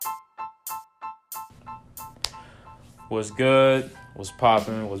What's good? What's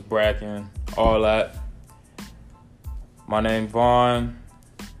popping? What's bracking? All that. My name Vaughn,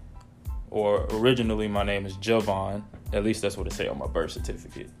 or originally my name is Javon. At least that's what it say on my birth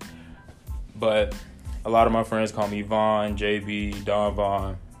certificate. But a lot of my friends call me Vaughn, JB, Don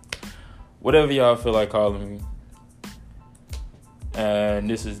Vaughn, whatever y'all feel like calling me. And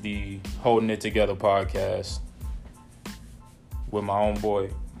this is the Holding It Together podcast with my own boy,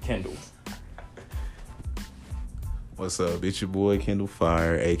 Kendall. What's up? It's your boy Kendall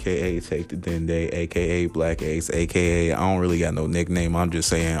Fire, a.k.a. Take the Dende, a.k.a. Black Ace, a.k.a. I don't really got no nickname. I'm just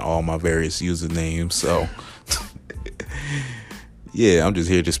saying all my various usernames. So, yeah, I'm just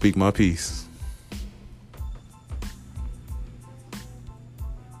here to speak my piece.